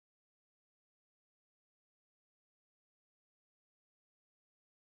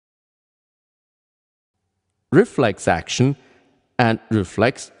reflex action, and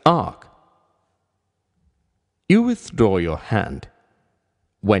reflex arc. You withdraw your hand.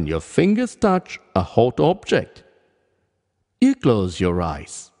 When your fingers touch a hot object, you close your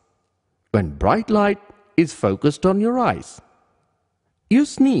eyes. When bright light is focused on your eyes, you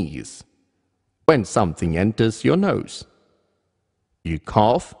sneeze. When something enters your nose, you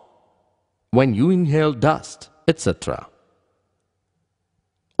cough. When you inhale dust, etc.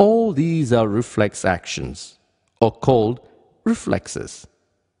 All these are reflex actions, or called reflexes.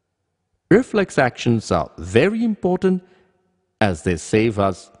 Reflex actions are very important as they save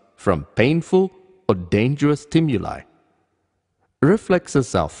us from painful or dangerous stimuli.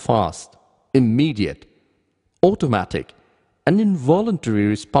 Reflexes are fast, immediate, automatic, and involuntary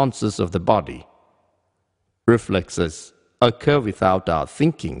responses of the body. Reflexes occur without our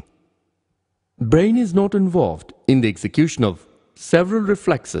thinking. Brain is not involved in the execution of several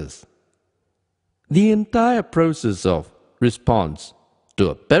reflexes. The entire process of response to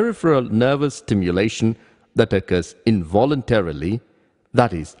a peripheral nervous stimulation that occurs involuntarily,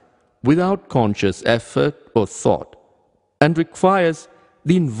 that is, without conscious effort or thought, and requires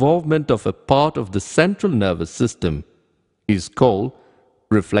the involvement of a part of the central nervous system, is called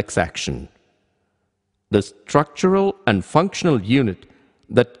reflex action. The structural and functional unit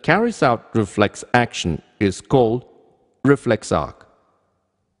that carries out reflex action is called reflex arc.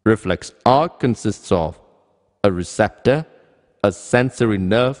 Reflex arc consists of a receptor, a sensory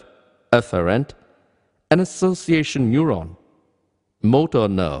nerve, afferent, an association neuron, motor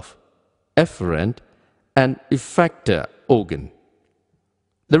nerve, efferent, and effector organ.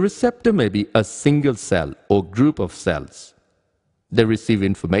 The receptor may be a single cell or group of cells. They receive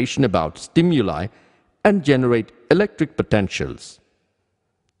information about stimuli and generate electric potentials.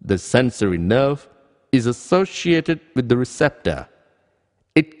 The sensory nerve is associated with the receptor.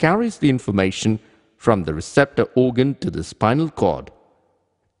 It carries the information from the receptor organ to the spinal cord.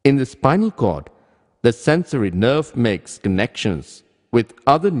 In the spinal cord, the sensory nerve makes connections with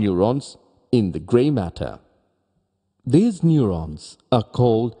other neurons in the gray matter. These neurons are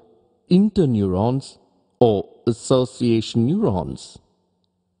called interneurons or association neurons.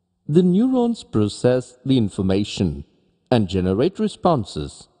 The neurons process the information and generate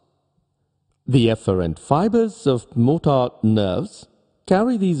responses. The efferent fibers of motor nerves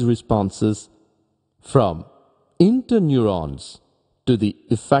carry these responses from interneurons to the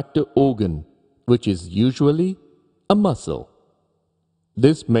effector organ, which is usually a muscle.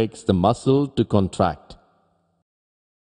 This makes the muscle to contract.